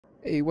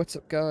Hey, what's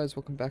up guys?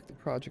 Welcome back to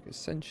Project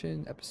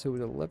Ascension,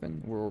 episode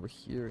 11. We're over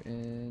here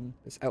in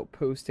this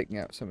outpost taking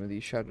out some of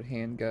these Shadowed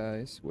Hand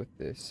guys with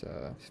this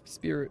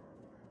spirit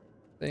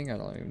thing. I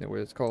don't even know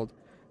what it's called.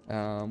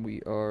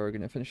 We are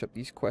going to finish up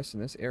these quests in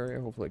this area.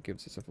 Hopefully it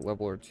gives us a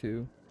level or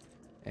two.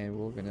 And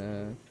we're going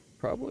to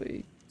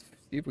probably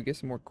see if we get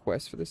some more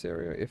quests for this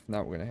area. If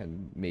not, we're going to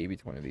head maybe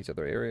to one of these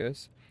other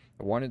areas.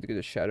 I wanted to go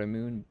to Shadow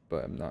Moon,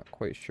 but I'm not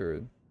quite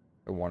sure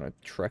I want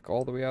to trek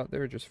all the way out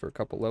there just for a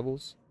couple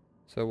levels.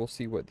 So we'll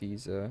see what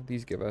these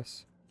give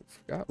us. I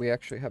forgot we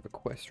actually have a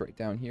quest right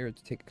down here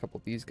to take a couple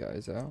of these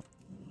guys out.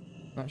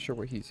 Not sure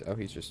what he's... Oh,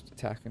 he's just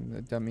attacking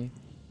the dummy.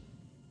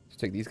 Let's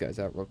take these guys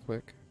out real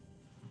quick.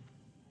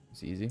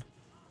 It's easy.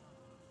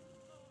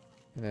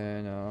 And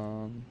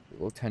then,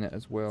 the lieutenant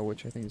as well,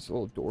 which I think is a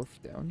little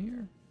dwarf down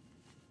here.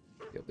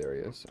 Yep, there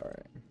he is.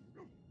 Alright.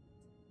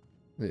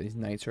 These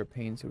knights are a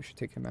pain, so we should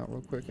take him out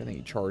real quick. I think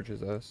he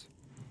charges us.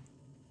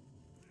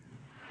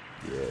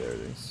 Yeah, there it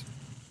is.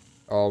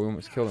 Oh, we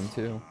almost killed him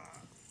too.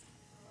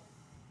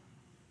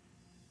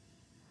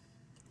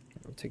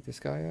 We'll take this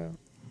guy out.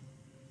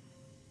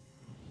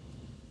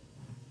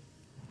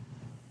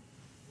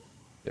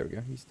 There we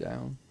go, he's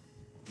down.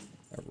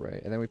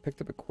 Alright, and then we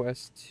picked up a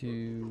quest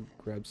to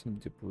grab some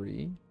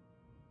debris.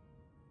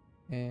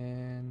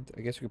 And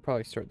I guess we could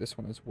probably start this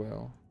one as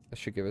well. That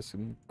should give us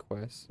some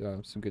quests,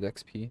 some good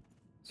XP.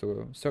 So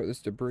we'll start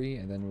this debris,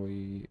 and then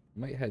we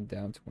might head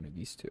down to one of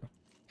these two.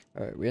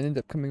 Alright, we ended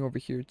up coming over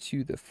here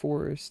to the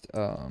forest.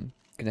 Gonna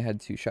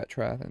head to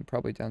Shatrath and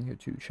probably down here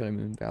to Shadow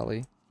Moon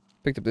Valley.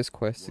 Picked up this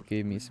quest that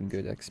gave me some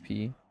good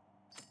XP.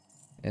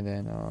 And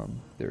then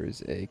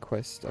there's a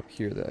quest up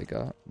here that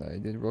I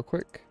did real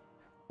quick.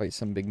 Fight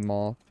some big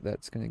moth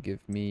that's gonna give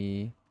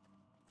me,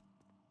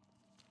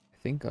 I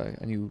think,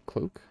 a new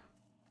cloak.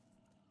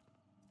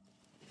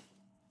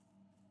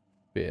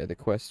 But yeah, the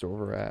quest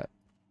over at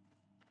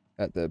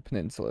the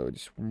peninsula, we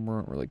just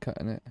weren't really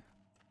cutting it.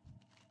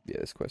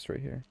 Yeah, this quest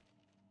right here.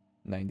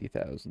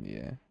 90,000,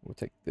 yeah. We'll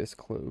take this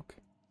cloak.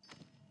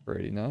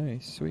 Pretty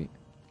nice, sweet.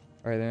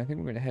 Alright, then I think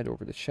we're going to head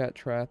over to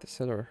Shatrath to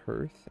set our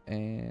hearth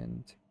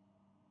and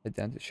head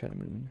down to Shadow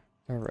Moon.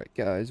 Alright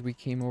guys, we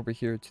came over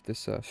here to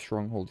this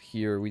stronghold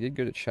here. We did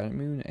go to Shadow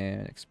Moon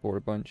and explore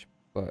a bunch,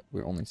 but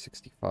we're only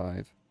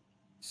 65.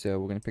 So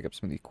we're going to pick up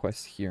some of these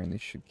quests here and they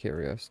should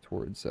carry us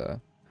towards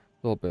a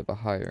little bit of a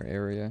higher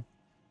area.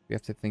 We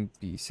have to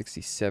be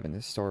 67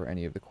 to start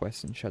any of the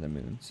quests in Shadow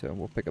Moon, so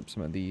we'll pick up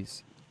some of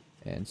these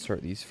and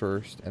start these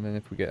first, and then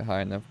if we get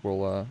high enough,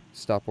 we'll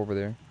stop over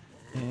there.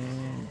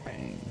 And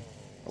bang.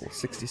 Oh,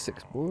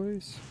 66,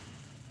 boys.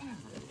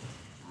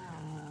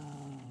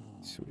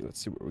 Sweet, let's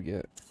see what we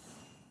get.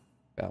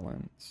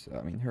 Balance.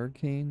 I mean,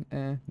 Hurricane,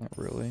 not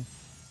really.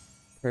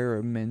 Prayer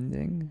of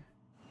Mending.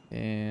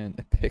 And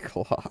a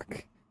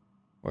Picklock.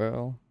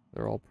 Well,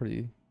 they're all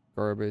pretty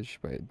garbage,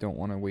 but I don't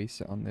want to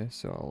waste it on this,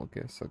 so I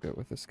guess I'll go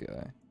with this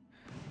guy.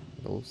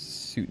 It'll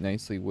suit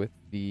nicely with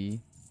the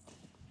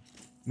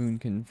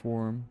Moonkin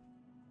form.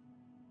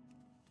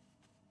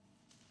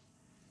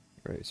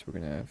 Right, so we're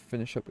gonna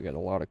finish up. We got a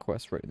lot of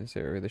quests right in this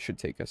area. They should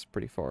take us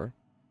pretty far.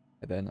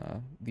 And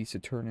then these to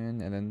turn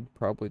in, and then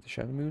probably the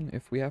Shadow Moon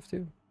if we have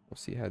to. We'll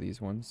see how these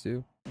ones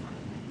do.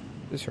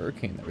 This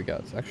Hurricane that we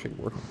got is actually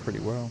working pretty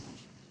well.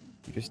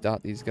 You just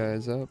dot these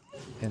guys up,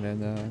 and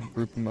then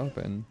group them up,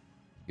 and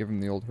give them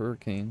the old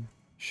Hurricane.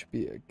 Should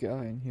be a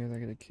guy in here that I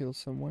gotta kill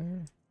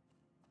somewhere.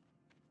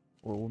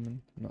 Or a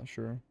woman, I'm not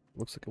sure.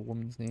 Looks like a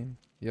woman's name.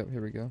 Yep,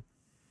 here we go.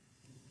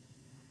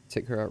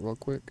 Take her out real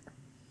quick.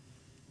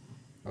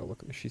 Oh,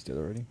 look, she's dead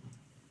already.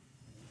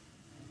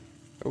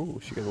 Oh,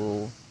 she got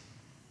a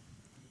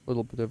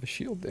little bit of a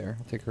shield there.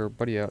 I'll take her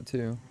buddy out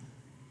too.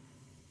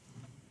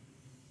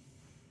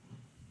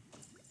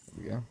 There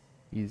we go.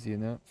 Easy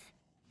enough.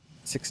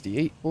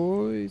 68,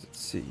 boys. Let's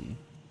see.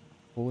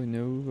 Holy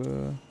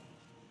Nova,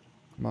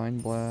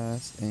 Mind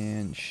Blast,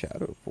 and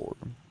Shadow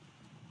Form.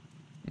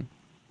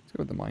 Let's go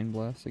with the Mind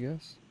Blast, I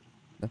guess.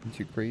 Nothing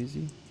too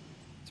crazy.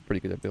 It's a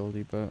pretty good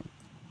ability, but...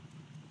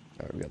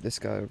 Alright, we got this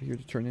guy over here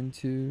to turn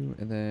into,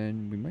 and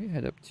then we might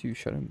head up to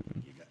Shadow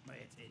Moon. You got my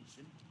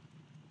attention.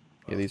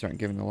 Yeah, these aren't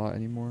giving a lot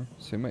anymore,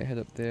 so we might head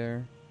up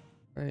there.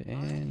 Alright,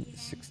 and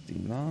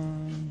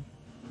 69.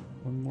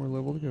 One more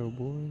level to go,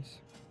 boys.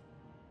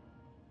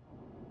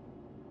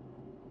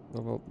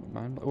 Level up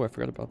my mind. Oh, I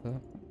forgot about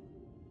that.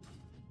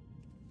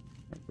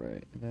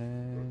 Alright,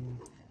 then...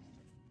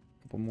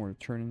 A couple more to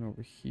turn in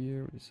over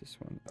here. What is this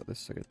one? Oh,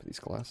 this, I gotta put these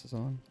glasses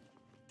on.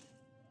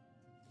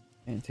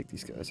 And take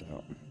these guys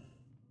out.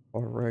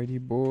 Alrighty,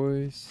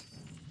 boys.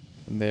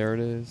 And there it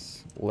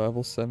is.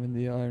 Level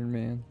 70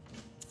 Ironman.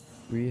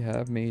 We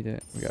have made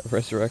it. We got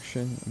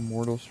Resurrection,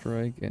 Immortal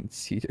Strike, and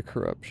Seed of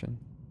Corruption.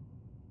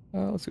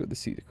 Let's go with the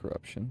Seed of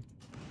Corruption.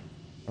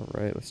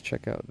 Alright, let's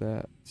check out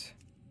that.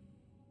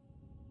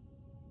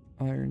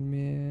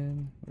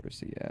 Ironman. Where is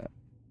he at?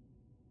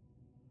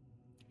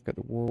 Got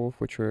the Wolf,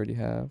 which we already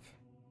have.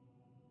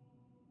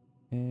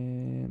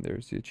 And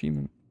there's the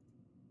achievement.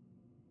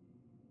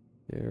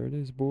 There it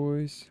is,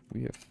 boys.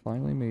 We have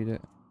finally made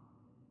it.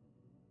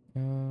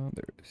 There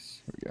it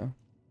is. Here we go.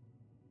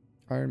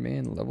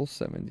 Ironman level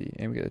 70.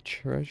 And we got a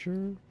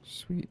treasure.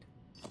 Sweet.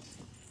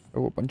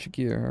 Oh, a bunch of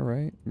gear.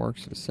 Alright.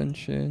 Marks of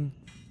Ascension.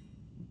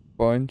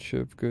 Bunch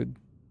of good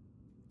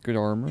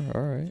armor.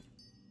 Alright.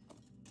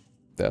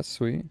 That's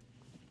sweet.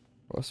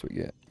 What else we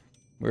get?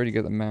 We already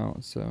got the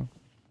mount, so I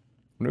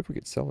wonder if we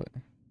could sell it.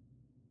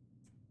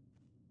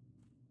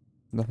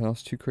 Nothing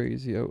else too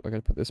crazy. Oh, I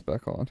gotta put this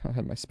back on. I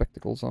had my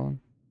spectacles on.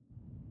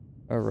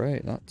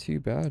 Alright, not too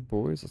bad,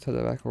 boys. Let's head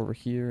back over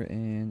here,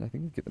 and I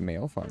think we get the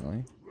mail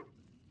finally.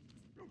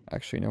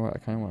 Actually, you know what? I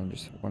kind of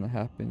want to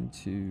happen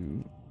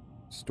to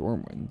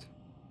Stormwind.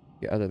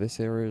 Get out of this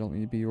area. Don't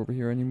need to be over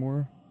here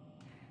anymore.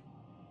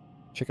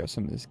 Check out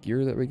some of this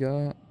gear that we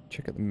got.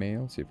 Check out the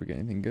mail. See if we get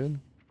anything good.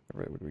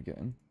 Alright, what are we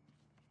getting?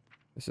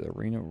 This is a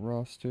Reno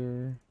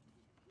roster.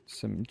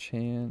 Some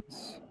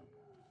chance.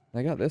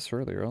 I got this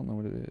earlier. I don't know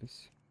what it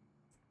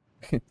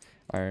is.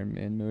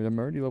 Ironman mode. I'm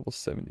already level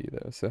 70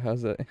 though. So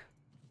how's that?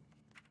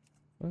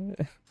 What?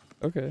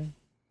 Okay.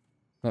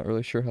 Not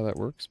really sure how that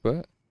works,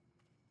 but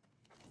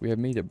we have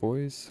made it,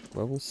 boys.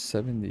 Level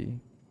 70.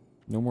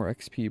 No more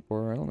XP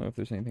bar. I don't know if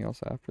there's anything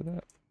else after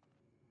that.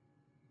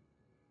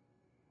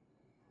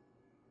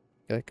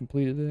 I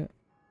completed it.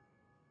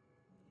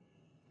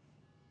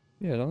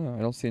 Yeah, I don't know.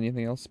 I don't see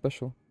anything else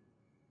special.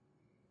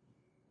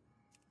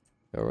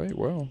 Alright,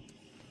 well.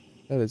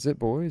 That is it,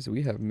 boys.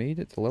 We have made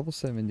it to level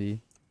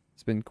 70.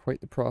 It's been quite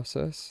the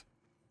process.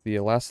 The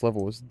last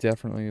level was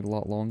definitely a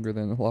lot longer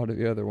than a lot of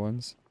the other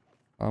ones.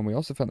 We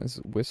also found this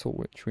whistle,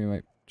 which we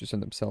might just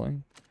end up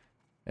selling.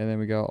 And then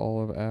we got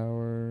all of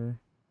our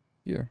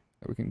gear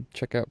that we can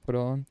check out, put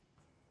on.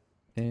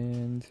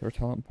 And our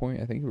talent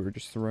point, I think we were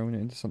just throwing it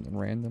into something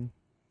random.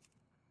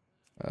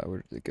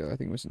 Where did it go? I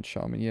think it was in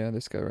Shaman. Yeah,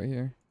 this guy right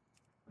here.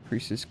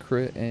 Increases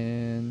crit,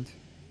 and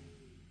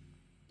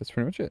that's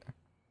pretty much it.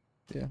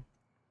 Yeah.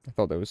 I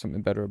thought there was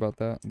something better about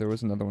that. There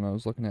was another one I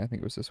was looking at. I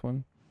think it was this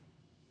one.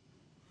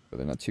 But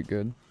they're not too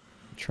good.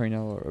 Train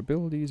all our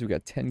abilities. We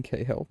got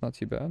 10k health. Not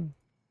too bad.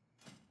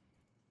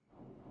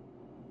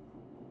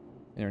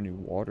 And our new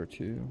water,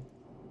 too.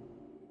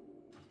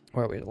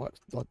 Wow, we had a lot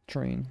to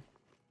train.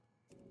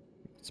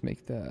 Let's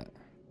make that.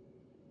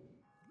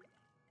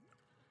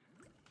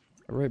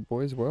 Alright,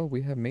 boys. Well,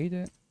 we have made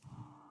it.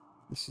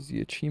 This is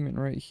the achievement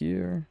right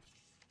here.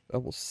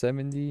 Level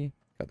 70.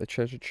 Got the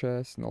treasure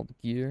chest and all the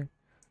gear.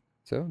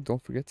 So,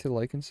 don't forget to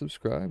like and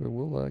subscribe, and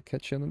we'll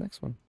catch you on the next one.